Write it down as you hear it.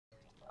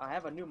I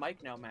have a new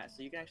mic now, Matt,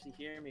 so you can actually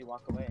hear me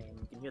walk away, and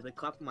you can hear the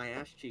clap of my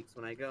ass cheeks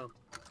when I go.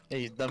 Hey,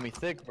 you done me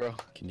thick, bro.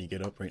 Can you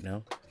get up right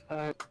now?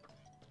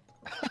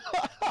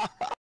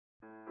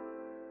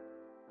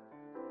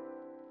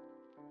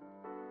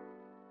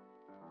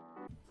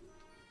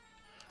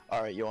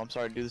 Alright, yo, I'm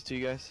sorry to do this to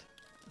you guys,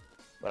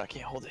 but I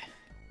can't hold it.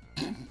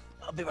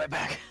 I'll be right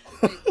back.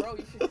 Hey, bro,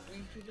 you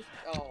should just.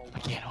 Oh. I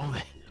can't hold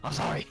it. I'm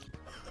sorry.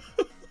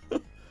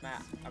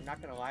 Matt, I'm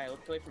not gonna lie. I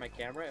looked away from my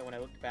camera, and when I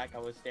looked back, I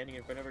was standing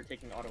in front of her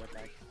taking auto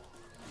attacks.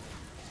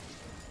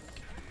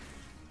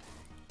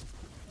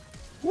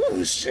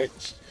 Oh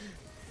shit!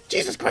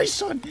 Jesus Christ,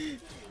 son!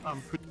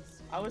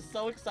 I was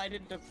so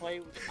excited to play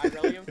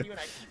Irelia with you, and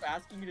I keep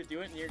asking you to do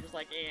it, and you're just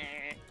like,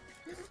 eh.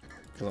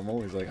 Cause I'm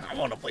always like, I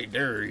want to play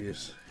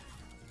Darius.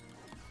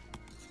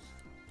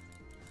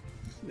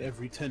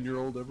 Every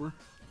 10-year-old ever.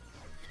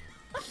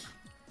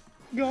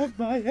 Got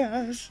my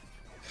ass.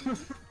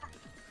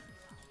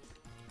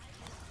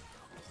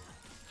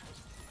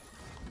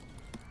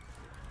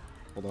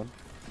 Hold on.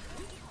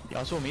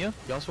 Yasuo Mia?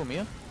 Yasuo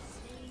Mia?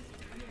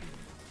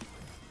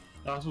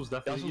 Yasuo's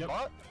definitely. Yasuo's Yep.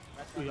 bot?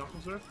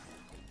 Yasuo's there.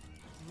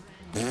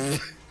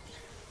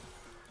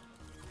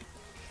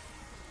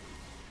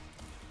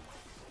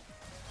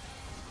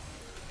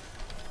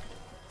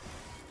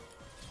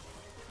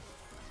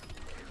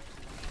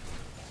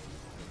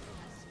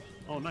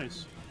 Oh,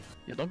 nice.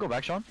 Yeah, don't go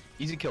back, Sean.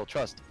 Easy kill,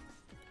 trust.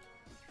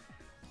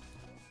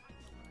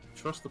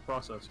 Trust the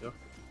process, yeah.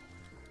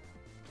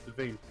 The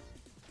vein.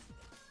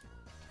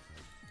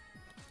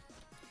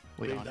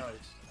 Wait Vein on it.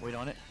 dies. Wait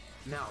on it.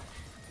 Now.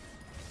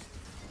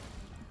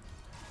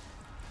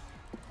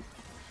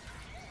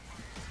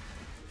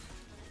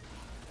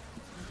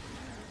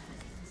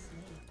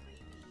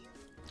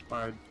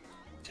 Alright.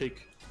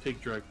 Take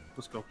drag.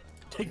 Let's go.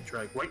 Take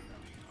drag right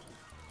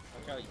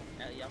now. Okay,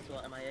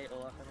 Yasuo MIA,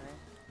 Olaf MIA.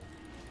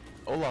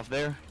 Olaf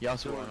there.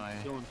 Yasuo and I.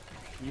 Dylan,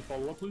 can you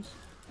follow up, please?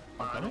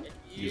 Okay.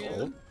 He's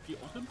old. He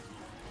ulted?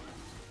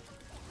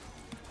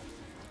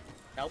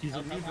 Help, He's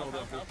help, a help, mid help,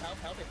 builder. help, help, help,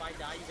 help. If I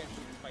die, you guys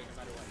lose the fight no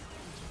matter what.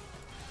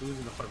 We're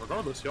losing the fight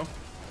regardless, yo.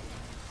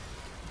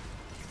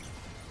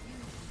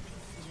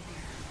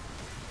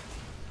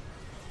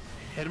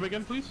 Hit him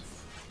again, please?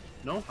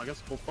 No? I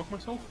guess I'll go fuck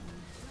myself?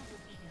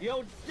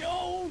 Yo!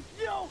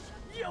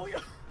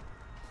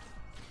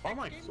 Oh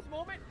my! X Games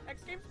moment!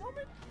 X Games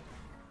moment!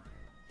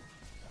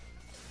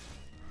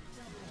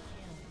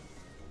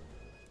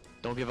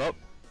 Don't give up.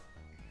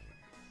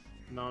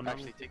 No.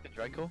 Actually, take the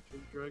Draco.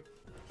 Take drag.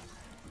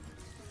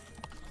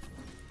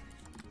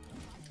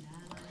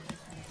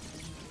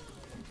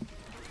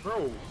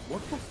 Bro,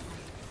 what the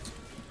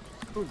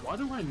Bro, why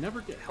do I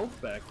never get health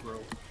back, bro?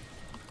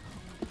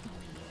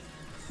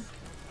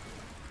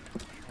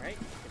 Alright,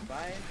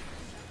 goodbye.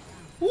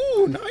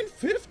 Ooh,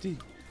 950.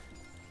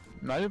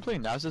 Imagine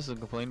playing Nasus and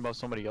complaining about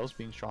somebody else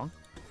being strong.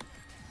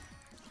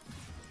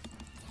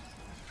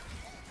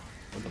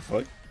 What the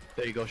fuck?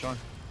 There you go, Sean.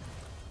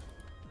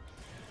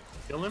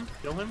 Kill him?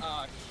 Kill him?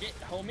 Shit,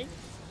 homie.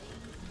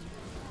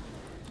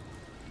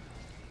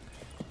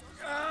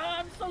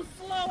 I'm so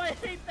slow, I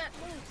hate that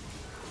move!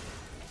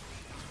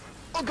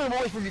 I'll get him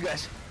away from you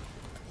guys.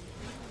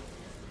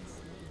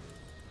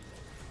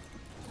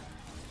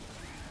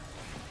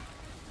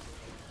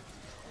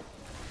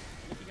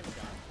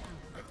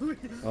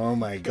 Oh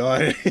my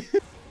god.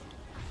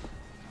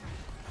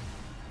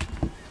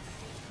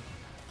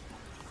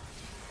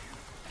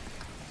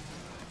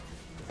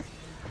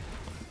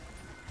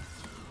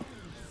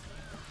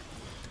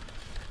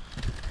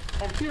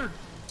 Oh, fear!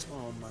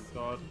 Oh my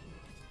god.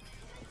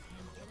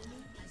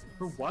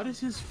 Bro, why does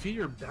his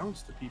fear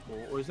bounce to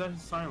people? Or is that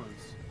his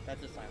silence?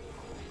 That's a silence.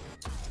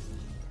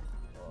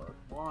 God,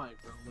 why,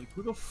 bro? Like,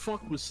 who the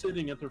fuck was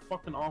sitting at their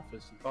fucking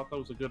office and thought that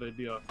was a good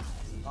idea?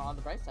 On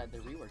the bright side,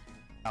 they're reworking.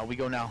 Now we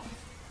go now.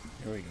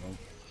 Here we go.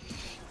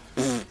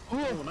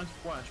 Oh, nice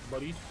flash,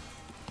 buddy.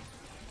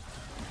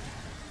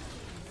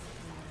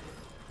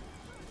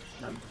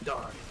 I'm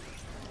done.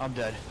 I'm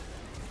dead.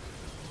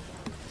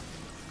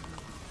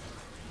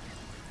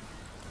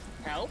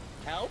 Help!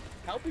 Help!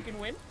 Help! We can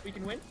win! We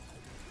can win!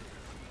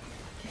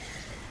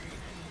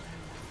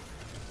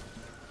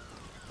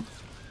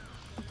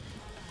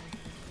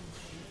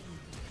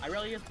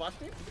 Irelia's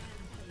busted?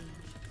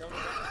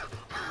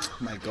 Oh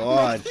my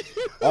god.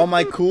 All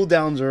my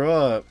cooldowns are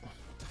up.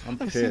 I'm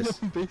I see pissed.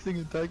 them basing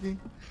attacking,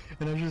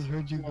 and I just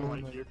heard you Oh my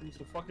going god, he's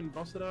a fucking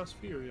busted ass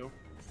fear, yo.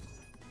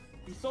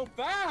 He's so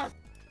fast!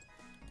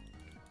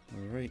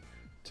 Alright,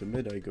 to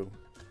mid I go.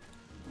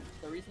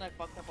 The reason I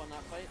fucked up on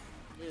that fight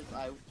is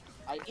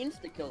I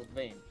insta-killed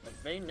Vayne, but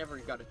Vayne never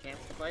got a chance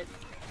to fight.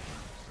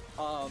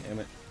 Damn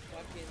it.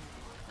 Fucking...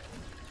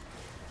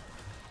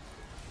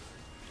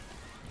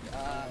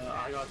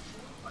 I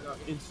got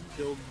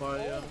insta-killed by,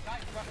 Oh,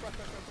 guys, rush.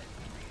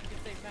 You can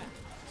save Matt.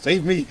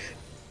 Save me!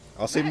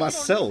 I'll save Matt, you don't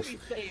myself. need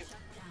to be saved.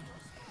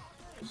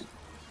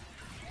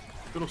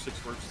 Fiddle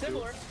 6 works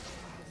too.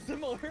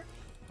 Similar.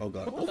 Oh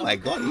god. Oh my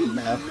god, he's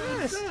mad.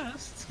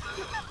 Fast.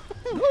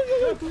 No.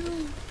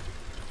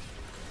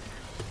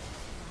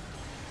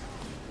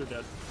 They're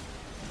dead.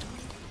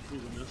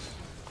 He's a miss.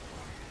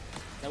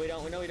 No, we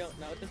don't. No, we don't.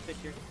 Not with this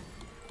bitch here.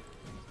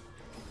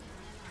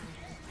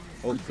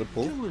 Oh, good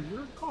pull. Dylan,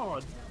 you're a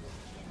god.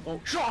 Oh,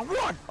 Sean,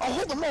 run! I'll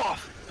hold them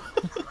off!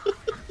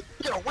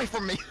 Get away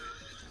from me!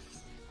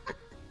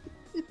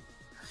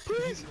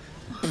 Please!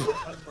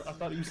 I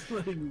thought he was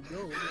letting me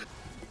go.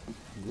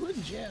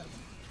 Good jab.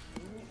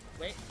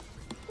 Wait.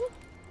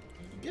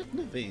 Get in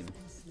the vein.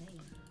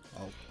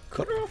 I'll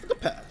cut her off at the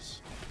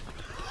pass.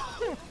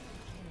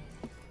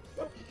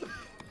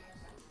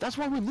 That's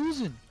why we're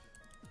losing!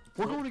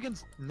 We're going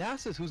against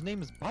Nasus, whose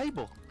name is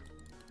Bible.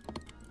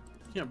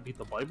 You can't beat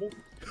the Bible.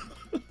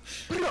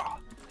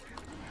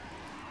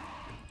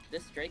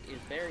 This Drake is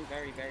very,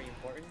 very, very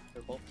important for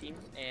both teams,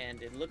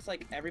 and it looks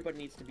like everybody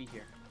needs to be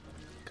here.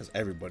 Because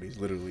everybody's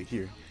literally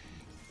here.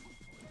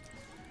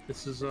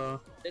 This is the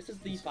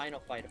final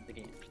fight of the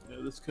game. yeah,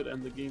 this could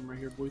end the game right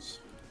here, boys.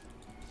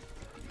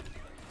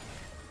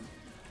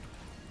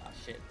 Oh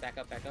shit! Back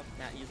up, back up.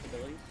 Matt, use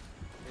abilities.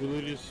 We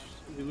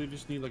literally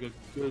just need like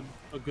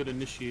a good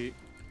initiate.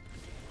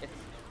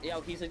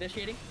 Yo, he's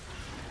initiating.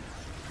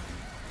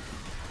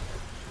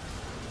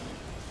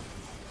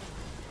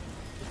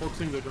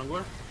 Focusing the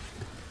jungler.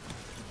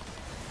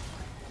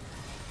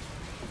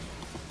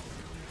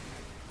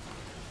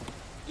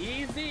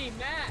 Easy,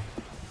 Matt.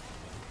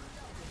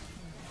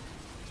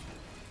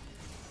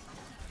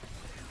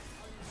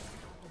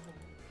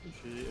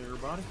 Appreciate it,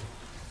 everybody.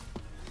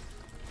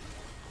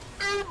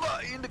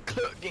 Everybody in the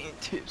club getting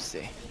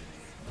tipsy.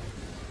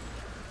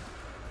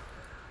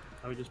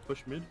 Now we just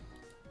push mid.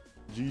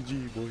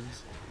 GG,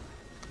 boys.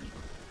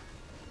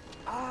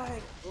 I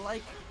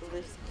like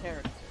this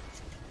character.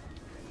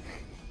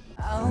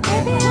 Oh,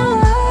 baby, I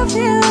love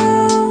you.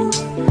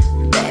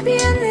 Baby,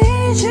 I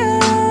need you.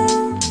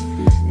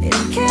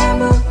 It can't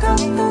look up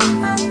through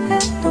my head.